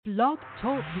Blog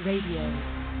Talk Radio.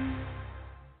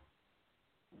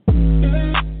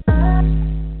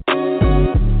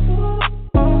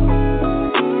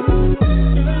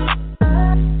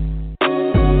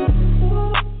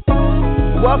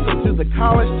 Welcome to the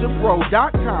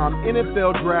College2Pro.com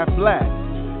NFL Draft Blast,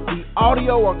 the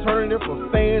audio alternative for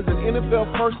fans and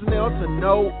NFL personnel to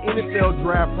know NFL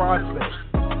draft prospects.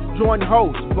 Join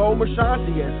host Bo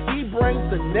Marchionte as he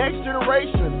brings the next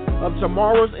generation of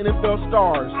tomorrow's NFL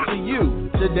stars to you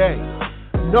today.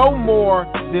 No more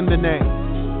than the name.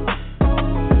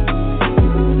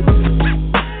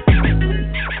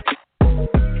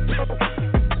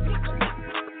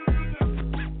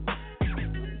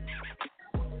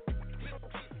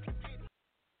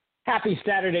 Happy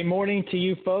Saturday morning to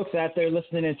you folks out there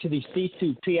listening into the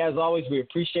C2P. As always, we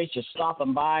appreciate you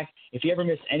stopping by. If you ever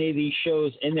miss any of these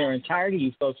shows in their entirety,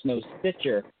 you folks know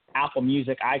Stitcher, Apple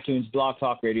Music, iTunes, Blog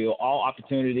Talk Radio, all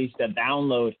opportunities to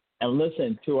download and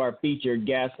listen to our featured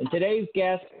guest. And today's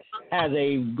guest has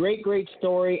a great, great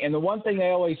story. And the one thing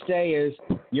they always say is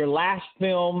your last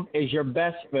film is your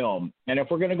best film. And if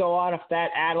we're going to go out of that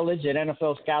adage that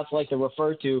NFL scouts like to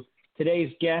refer to,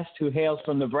 today's guest, who hails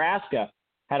from Nebraska,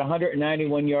 had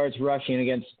 191 yards rushing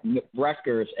against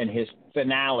Rutgers in his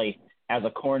finale as a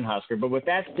Cornhusker. But with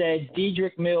that said,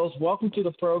 Dedrick Mills, welcome to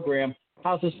the program.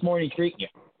 How's this morning treating you?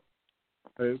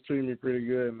 It's treating me pretty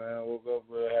good, man. I woke up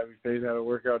with a happy face, had a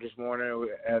workout this morning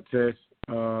at test.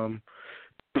 And,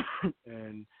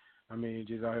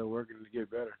 just out here working to get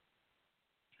better.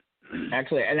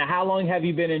 Excellent. And how long have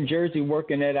you been in Jersey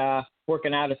working out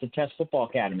at the Test Football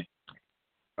Academy?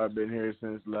 I've been here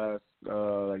since last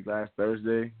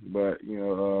Thursday, but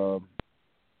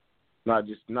not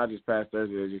just past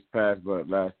Thursday, but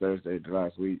last Thursday to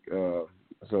last week.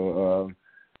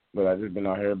 But I just been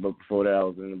out here. But before that, I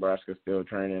was in Nebraska still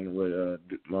training with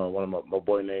one of my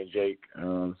boy named Jake.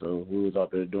 So we was out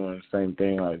there doing the same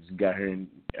thing. I just got here and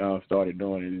started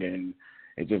doing it, and then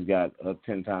it just got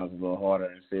 10 times a little harder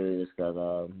and serious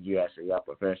because you actually got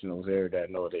professionals here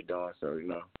that know what they're doing. So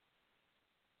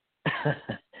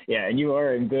Yeah, and you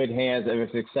are in good hands. I was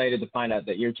excited to find out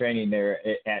that you're training there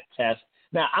at Test.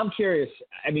 Now, I'm curious.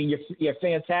 I mean, you're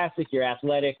fantastic. You're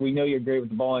athletic. We know you're great with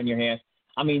the ball in your hand.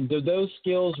 I mean, do those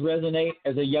skills resonate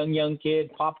as a young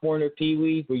kid? Pop Warner, Pee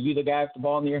Wee, were you the guy with the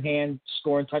ball in your hand,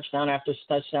 scoring touchdown after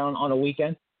touchdown on a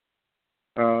weekend?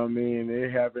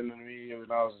 It happened to me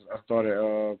when I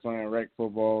started playing rec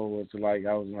football, which I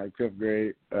was in fifth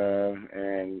grade,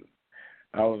 and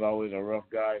I was always a rough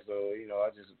guy, so, I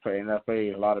just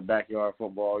played a lot of backyard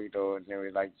football, and then we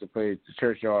like to play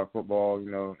churchyard football, and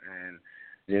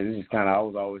this is I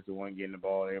was always the one getting the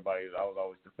ball. I was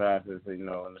always the fastest, and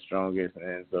the strongest,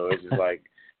 and so it's just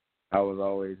I was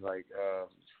always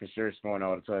for sure scoring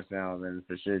all the touchdowns and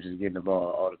for sure just getting the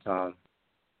ball all the time.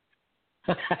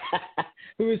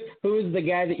 Who was the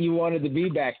guy that you wanted to be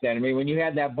back then? I mean, when you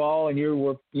had that ball and you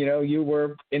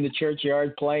were in the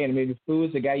churchyard playing, I mean, who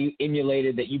was the guy you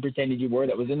emulated that you pretended you were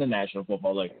that was in the National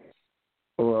Football League?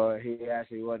 Well, he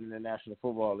actually wasn't in the National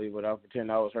Football League, but I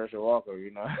pretend I was Herschel Walker,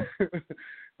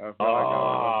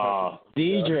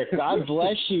 Dedrick, God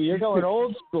bless you. You're going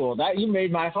old school. That you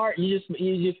made my heart.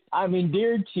 I'm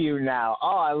endeared to you now.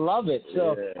 Oh, I love it.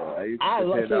 So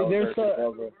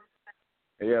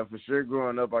Yeah, for sure.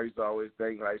 Growing up, I used to always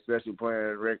think, especially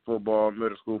playing rec football,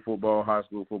 middle school football, high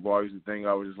school football, I used to think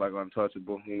I was just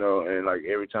untouchable, and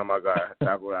every time I got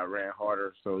tackled, I ran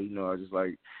harder. So I just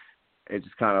it's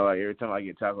just kind of every time I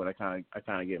get tackled, I kind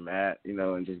of get mad,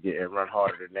 and just run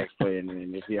harder the next play, and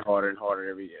then just get harder and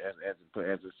harder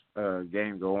as the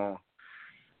game go on.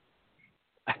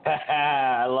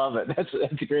 I love it. That's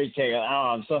a great take.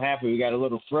 I'm so happy we got a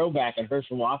little throwback at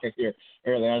Herschel Walker here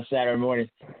early on Saturday morning.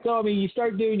 So, you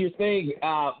start doing your thing.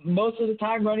 Most of the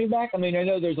time running back, I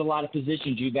know there's a lot of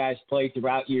positions you guys play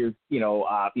throughout your,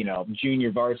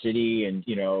 junior varsity and,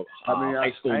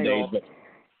 high school days. But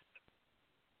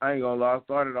I ain't gonna lie. I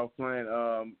started off playing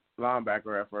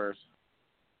linebacker at first,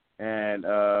 and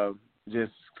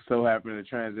just so happened to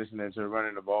transition into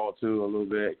running the ball too a little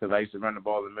bit because I used to run the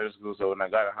ball in middle school. So when I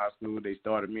got in high school, they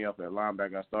started me off at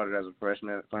linebacker. I started as a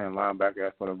freshman playing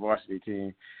linebacker for the varsity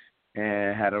team,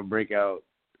 and had a breakout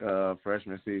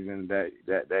freshman season that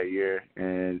year,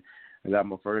 and I got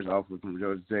my first offer from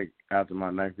Georgia Tech after my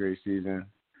 9th grade season,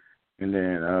 and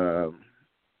then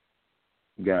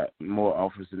got more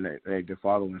offers in the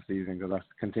following season because I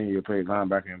continued to play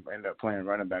linebacker and ended up playing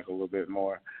running back a little bit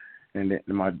more. And then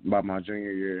by my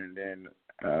junior year, and then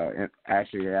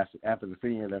after the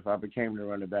senior left, I became the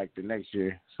running back the next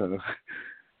year. So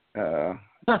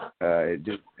It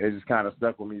just kind of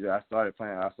stuck with me that I started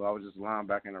playing. So I was just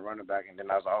linebacker and a running back, and then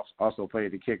I was also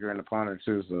played the kicker and the punter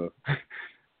too. So,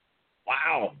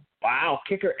 wow,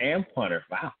 kicker and punter.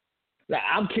 Wow. Now,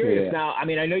 I'm curious now. I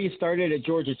mean, I know you started at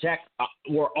Georgia Tech.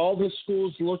 Were all the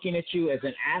schools looking at you as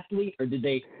an athlete, or did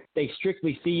they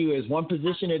strictly see you as one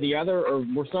position or the other, or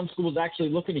were some schools actually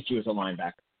looking at you as a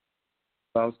linebacker?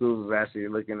 Some schools was actually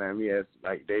looking at me as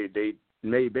like they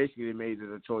made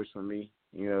it a choice for me.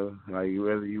 You know, like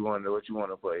whether you want to what you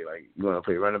want to play, like you want to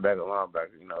play running back or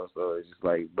linebacker. You know, so it's just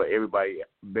like, but everybody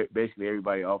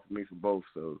offered me for both.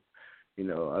 So, you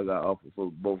know, I got offered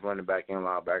for both running back and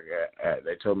linebacker.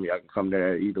 They told me I can come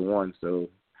there at either one. So,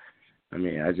 I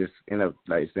mean, I just end up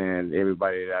like saying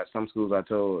everybody that some schools I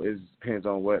told, it depends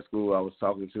on what school I was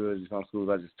talking to. Some schools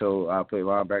I just told I play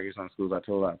linebacker. Some schools I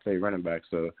told I play running back.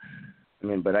 So, I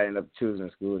mean, but I ended up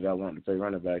choosing schools I wanted to play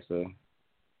running back. So.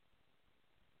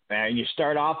 And you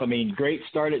start off, I mean, great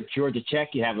start at Georgia Tech.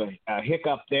 You have a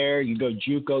hiccup there. You go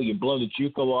JUCO. You blow the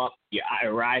JUCO up. You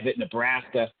arrive at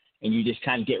Nebraska, and you just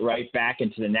kind of get right back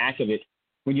into the knack of it.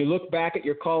 When you look back at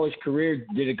your college career,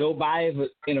 did it go by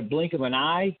in a blink of an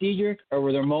eye, Dedrick, or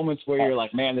were there moments where you're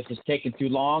like, man, this is taking too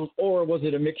long, or was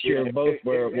it a mixture of both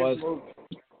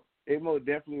It most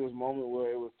definitely was a moment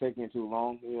where it was taking too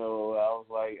long. You know, I was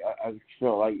like, I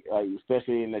felt like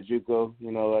especially in the JUCO,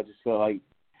 you know, I just felt like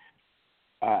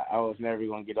I was never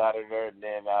going to get out of there. And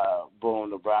then, boom,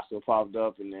 Nebraska popped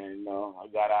up, and then, you know, I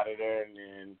got out of there. And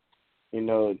then, you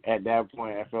know, at that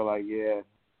point, I felt like,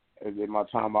 my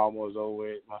time almost over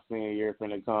with. My senior year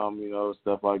finna come, you know,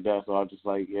 stuff like that. So I was just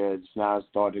like, just now it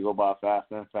started to go by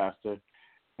faster and faster.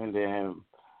 And then,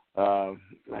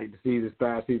 like this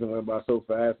past season went by so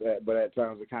fast, but at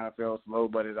times it kind of felt slow,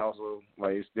 but it also,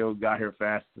 like, it still got here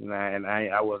fast. And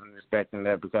I wasn't expecting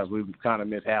that because we kind of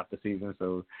missed half the season.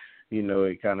 So, you know,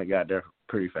 it kind of got there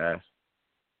pretty fast.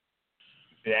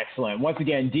 Excellent. Once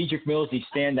again, Dedrick Mills, the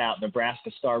standout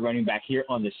Nebraska star running back here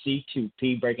on the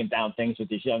C2P, breaking down things with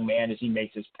this young man as he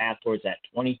makes his path towards that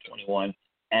 2021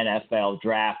 NFL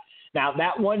draft. Now,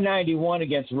 that 191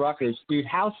 against Rutgers, dude,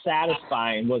 how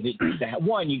satisfying was it to have,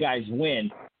 one, you guys win,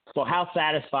 so how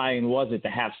satisfying was it to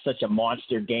have such a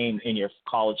monster game in your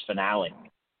college finale?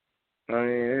 I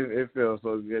mean, it feels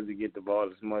so good to get the ball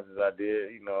as much as I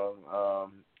did, you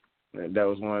know. That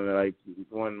was one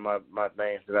of my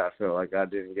things that I felt like I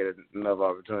didn't get enough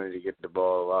opportunity to get the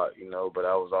ball a lot, you know. But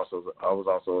I was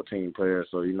also a team player,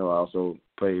 so you know I also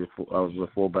played. I was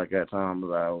a fullback at times.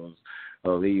 I was a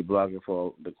lead blocker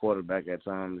for the quarterback at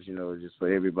times, you know, just for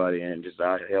everybody, and just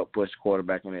I helped push the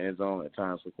quarterback in the end zone at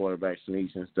times for quarterback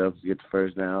sneaks and stuff to get the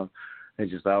first down. And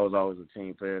just I was always a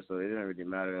team player, so it didn't really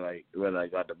matter like whether I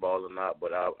got the ball or not.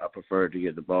 But I preferred to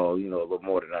get the ball, you know, a little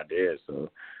more than I did.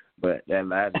 So. But that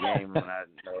last game,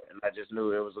 I just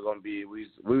knew it was going to be. We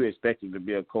were expecting it to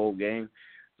be a cold game,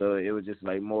 so it was just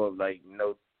like more of like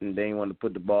they didn't want to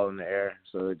put the ball in the air,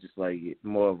 so it's just like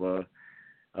more of a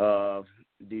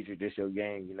Dedrick, this your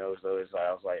game, you know. So it's like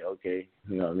I was like, okay,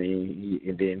 you know what I mean.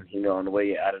 And then you know on the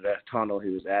way out of that tunnel, he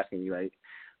was asking me like,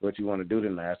 what you want to do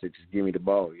tonight? I said, just give me the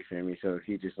ball. You feel me? So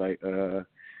he just like,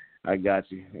 I got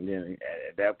you. And then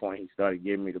at that point, he started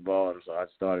giving me the ball, and so I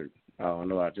started. I don't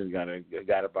know. I just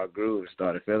got about groove and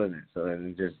started feeling it. So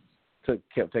and just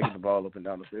kept taking the ball up and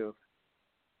down the field.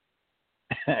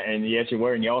 And yes, you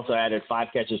were. And you also added 5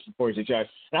 catches for 46 yards.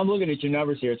 And I'm looking at your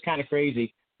numbers here. It's kind of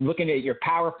crazy. Looking at your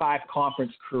Power 5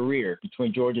 conference career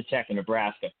between Georgia Tech and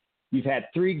Nebraska, you've had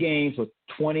 3 games with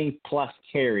 20-plus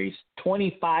carries,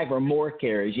 25 or more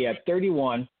carries. You had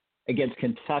 31 against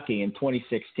Kentucky in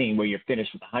 2016 where you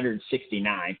finished with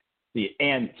 169.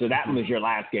 And so that was your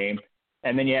last game.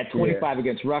 And then you had 25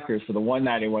 against Rutgers for the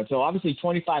 191. So obviously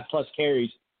 25-plus carries,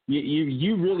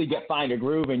 you really find a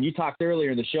groove. And you talked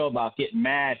earlier in the show about getting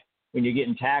mad when you're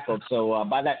getting tackled. So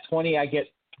by that 20,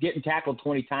 getting tackled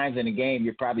 20 times in a game,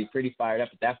 you're probably pretty fired up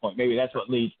at that point. Maybe that's what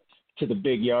leads to the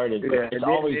big yardage. Yeah, it's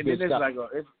always good stuff.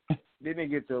 Then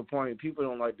it get to a point people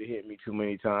don't like to hit me too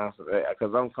many times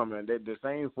because I'm coming. The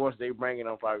same force they bringing,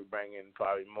 I'm probably bringing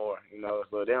more. You know,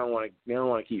 so they don't want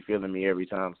to keep feeling me every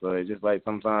time. So it's just like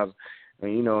sometimes.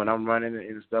 And, you know, and I'm running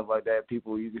and stuff like that. You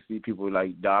can see people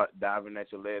like diving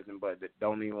at your legs, but they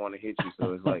don't even want to hit you.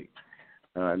 So it's like,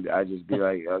 I just be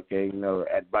like, okay, you know,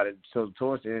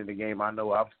 towards the end of the game, I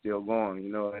know I'm still going,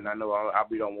 you know, and I know I'll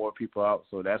be on more people out.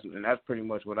 So that's pretty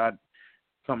much what I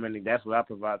come in. That's what I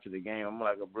provide to the game. I'm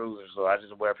like a bruiser, so I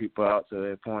just wear people out to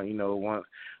that point. You know,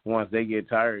 once they get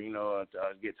tired, you know,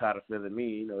 get tired of feeling me,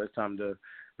 you know, it's time to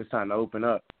open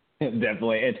up.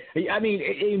 Definitely. And I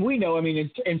mean, we know,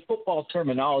 in football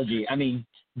terminology,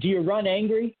 do you run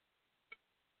angry?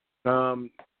 I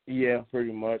Yeah,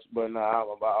 pretty much. But no, I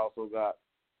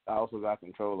also got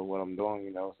control of what I'm doing,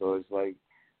 you know. So it's like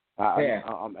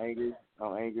I'm angry.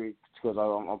 I'm angry because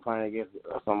I'm playing against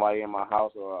somebody in my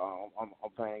house, or I'm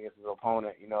playing against an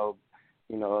opponent, you know.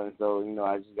 And so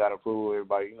I just gotta prove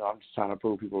everybody. I'm just trying to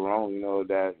prove people wrong,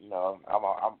 that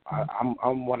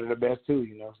I'm one of the best too,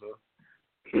 So.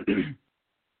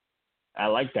 I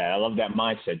like that. I love that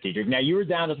mindset, Dedrick. Now, you were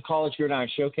down at the College Gridiron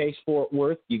Showcase, Fort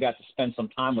Worth. You got to spend some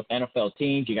time with NFL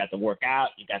teams. You got to work out.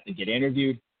 You got to get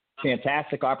interviewed.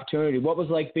 Fantastic opportunity. What was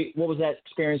that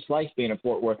experience like being in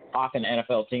Fort Worth talking to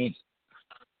NFL teams?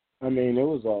 I mean, it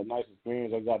was a nice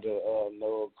experience. I got to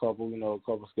know a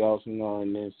couple scouts,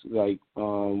 and it's like,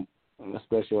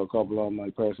 especially a couple of them,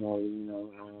 like personally, and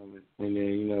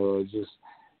then,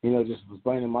 just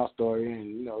explaining my story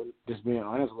and, just being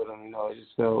honest with them, it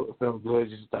just felt good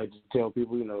just like to tell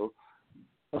people,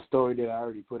 a story that I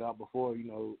already put out before,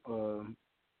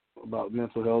 about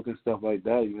mental health and stuff like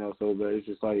that, so but it's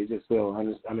just like, it just felt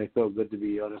honest. I mean, it felt good to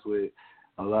be honest with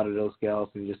a lot of those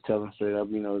scouts and just tell them straight up,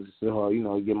 just so,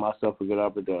 give myself a good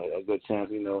opportunity, a good chance,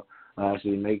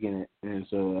 actually making it. And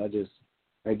so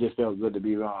it just felt good to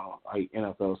be around like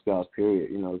NFL scouts,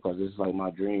 period, because it's like my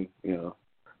dream,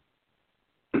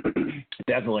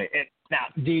 Definitely. Now,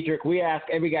 Dedrick, we ask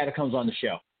every guy that comes on the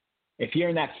show, if you're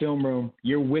in that film room,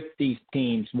 you're with these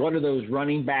teams, what are those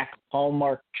running back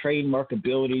hallmark, trademark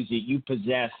abilities that you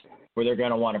possess where they're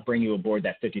going to want to bring you aboard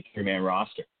that 53-man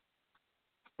roster?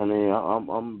 I mean, I'm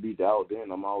gonna be dialed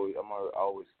in. I'm always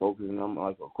focusing. I'm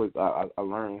like a quick. I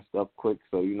learn stuff quick.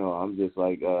 So I'm just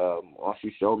like once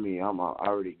you show me, I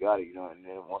already got it. And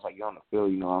then once I get on the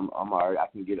field, I'm already. I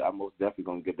can get. I'm most definitely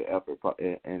gonna get the effort.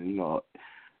 And I'm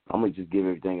gonna just give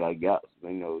everything I got.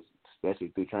 Especially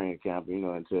through training camp.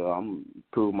 Until I'm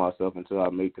prove myself until I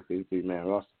make the 53-man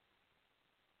roster.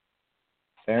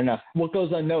 Fair enough. What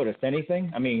goes unnoticed?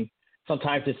 Anything? I mean,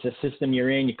 sometimes it's the system you're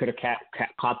in. You could have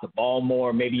caught the ball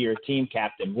more. Maybe you're a team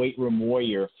captain, weight room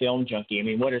warrior, film junkie. I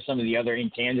mean, what are some of the other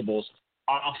intangibles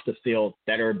off the field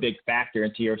that are a big factor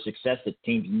into your success that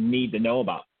teams need to know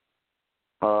about?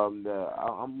 I'm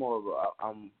more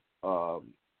of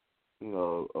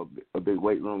a big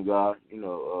weight room guy. And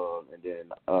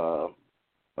then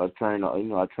I train.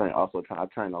 I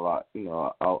train a lot.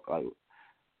 Out like.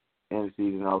 In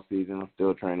season, off season, I'm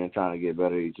still training, trying to get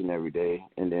better each and every day.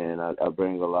 And then I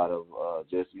bring a lot of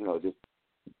just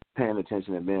paying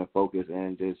attention and being focused,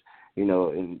 and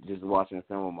and just watching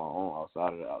film on my own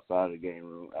outside of the game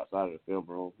room, outside of the film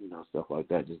room, stuff like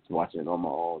that. Just watching it on my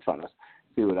own, trying to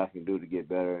see what I can do to get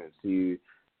better and see,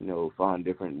 find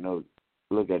different,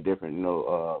 look at different,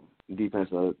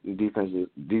 defenses,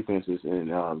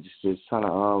 and just trying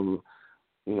to,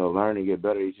 learn and get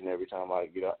better each and every time I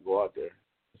go out there.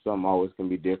 Something always can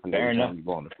be different every time you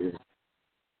go on the field.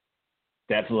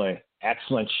 Definitely.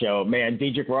 Excellent show. Man,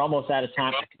 Dedrick, we're almost out of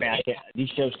time. These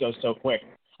shows go so quick.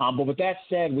 But with that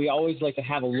said, we always like to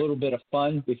have a little bit of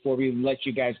fun before we let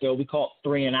you guys go. We call it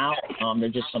 3 and Out. They're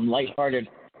just some lighthearted,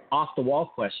 off-the-wall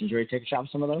questions. You ready to take a shot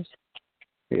at some of those?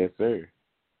 Yes, sir.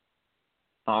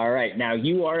 All right. Now,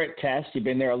 you are at Test. You've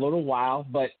been there a little while.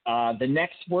 But the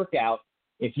next workout,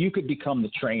 if you could become the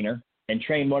trainer and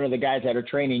train one of the guys that are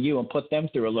training you and put them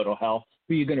through a little hell,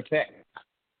 who are you going to pick?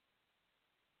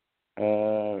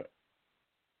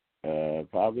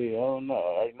 Probably, I don't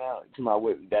know. Right now, to my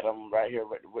whip that I'm right here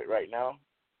with right now.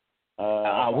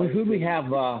 Who do we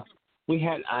have?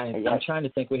 I'm trying to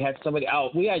think. We had somebody.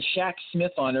 We had Shaq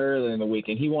Smith on earlier in the week,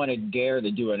 and he wanted Gare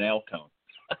to do an L cone.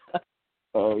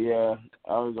 Oh yeah,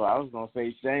 I was gonna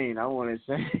say Shane. I wanted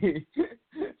Shane.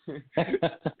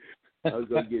 I was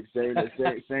gonna get Shane a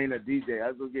DJ. I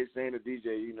was gonna get Shane a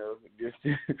DJ, just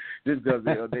because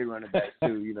they running back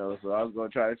too, So I was gonna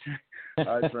try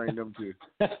to train them too.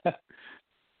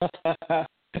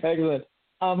 Excellent.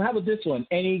 How about this one?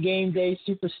 Any game day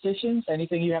superstitions?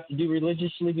 Anything you have to do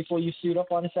religiously before you suit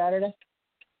up on a Saturday?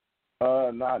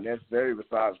 Not necessarily.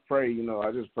 Besides pray,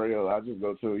 I just pray. I just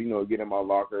go to, get in my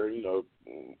locker,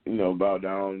 bow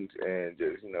down and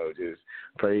just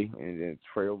pray and then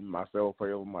pray over myself,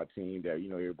 pray over my team that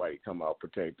everybody come out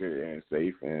protected and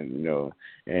safe and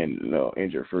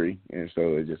injury free. And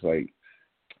so it's just like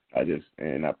I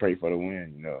pray for the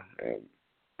win,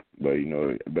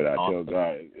 But I tell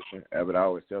God, but I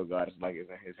always tell God it's like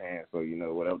it's in His hands. So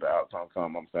whatever the outcome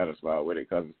comes, I'm satisfied with it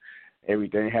because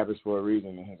everything happens for a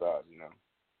reason in His eyes,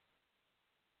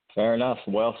 Fair enough.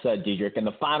 Well said, Dedrick. And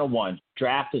the final one,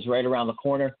 draft is right around the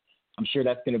corner. I'm sure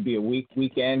that's going to be a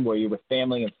weekend where you're with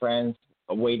family and friends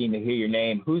waiting to hear your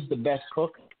name. Who's the best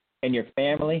cook in your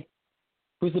family?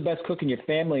 Who's the best cook in your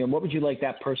family, and what would you like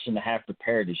that person to have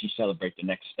prepared as you celebrate the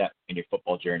next step in your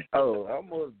football journey? Oh, I'm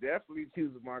most definitely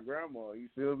choosing my grandma. You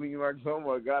feel me? My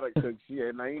grandma gotta cook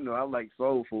shit. Now, I like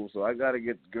soul food, so I gotta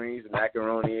get the greens, the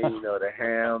macaroni, the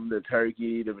ham, the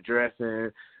turkey, the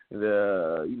dressing,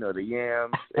 the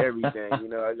yams, everything.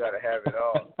 I gotta have it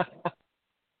all.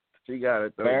 She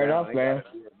gotta throw Fair it down. enough, man.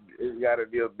 It's gotta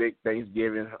be a big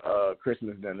Thanksgiving,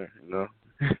 Christmas dinner.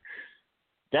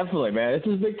 Definitely, man.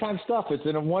 This is big-time stuff. It's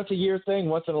a once-a-year thing,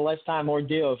 once-in-a-lifetime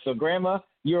ordeal. So, Grandma,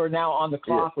 you are now on the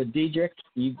clock with Dedrick.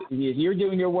 You're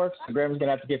doing your work, so Grandma's going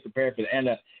to have to get prepared for the end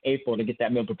of April to get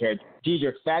that meal prepared.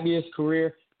 Dedrick, fabulous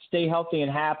career. Stay healthy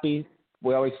and happy.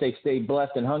 We always say stay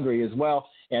blessed and hungry as well.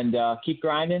 And keep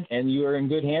grinding, and you are in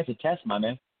good hands to test, my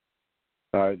man.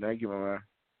 All right. Thank you, my man.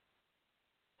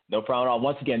 No problem at all.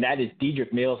 Once again, that is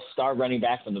Dedrick Mills, star running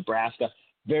back from Nebraska.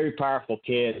 Very powerful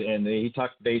kid, and he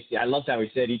talked basically. I loved how he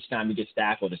said each time he gets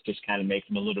tackled, it just kind of makes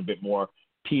him a little bit more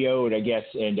PO'd, I guess,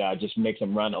 and just makes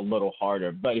him run a little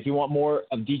harder. But if you want more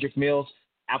of Dedrick Mills,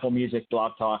 Apple Music,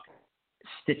 Blog Talk,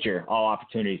 Stitcher, all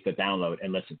opportunities to download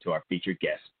and listen to our featured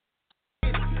guests.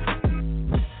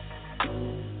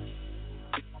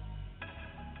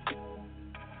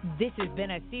 This has been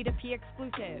a C2P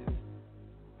exclusive.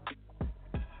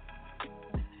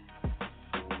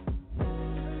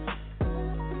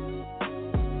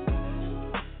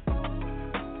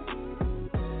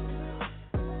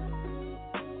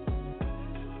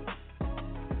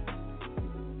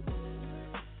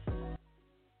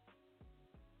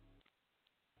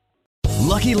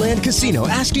 Lucky Land Casino,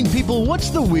 asking people,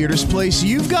 what's the weirdest place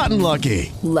you've gotten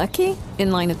lucky? Lucky? In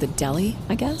line at the deli,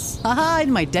 I guess? Aha,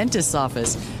 in my dentist's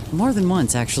office. More than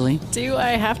once, actually. Do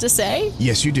I have to say?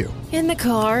 Yes, you do. In the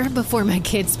car before my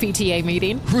kids' PTA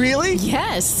meeting. Really?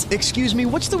 Yes. Excuse me,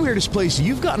 what's the weirdest place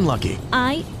you've gotten lucky?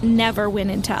 I never win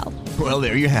and tell. Well,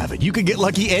 there you have it. You can get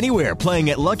lucky anywhere, playing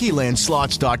at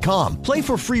LuckyLandSlots.com. Play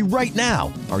for free right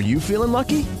now. Are you feeling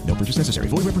lucky? No purchase necessary.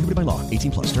 Void where prohibited by law.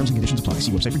 18+. Terms and conditions apply.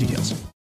 See website for details.